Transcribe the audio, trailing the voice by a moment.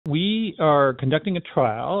are conducting a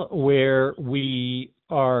trial where we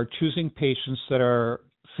are choosing patients that are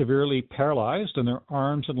severely paralyzed in their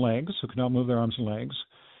arms and legs, who cannot move their arms and legs,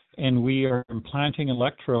 and we are implanting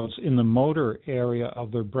electrodes in the motor area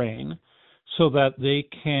of their brain so that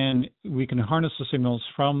we can harness the signals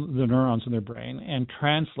from the neurons in their brain and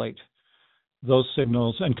translate those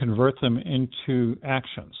signals and convert them into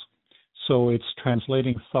actions. So it's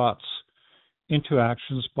translating thoughts into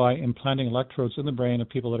actions by implanting electrodes in the brain of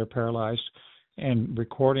people that are paralyzed and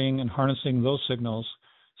recording and harnessing those signals,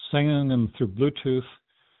 sending them through Bluetooth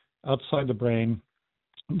outside the brain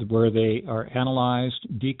where they are analyzed,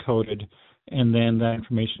 decoded, and then that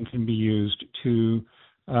information can be used to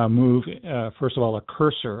move, first of all, a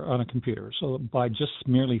cursor on a computer. So by just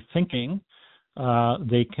merely thinking,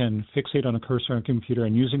 they can fixate on a cursor on a computer,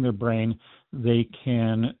 and using their brain, they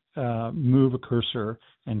can move a cursor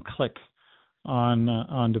and click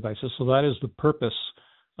on devices. So that is the purpose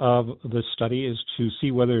of this study, is to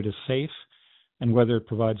see whether it is safe and whether it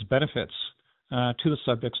provides benefits to the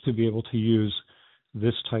subjects to be able to use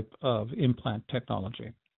this type of implant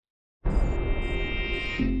technology.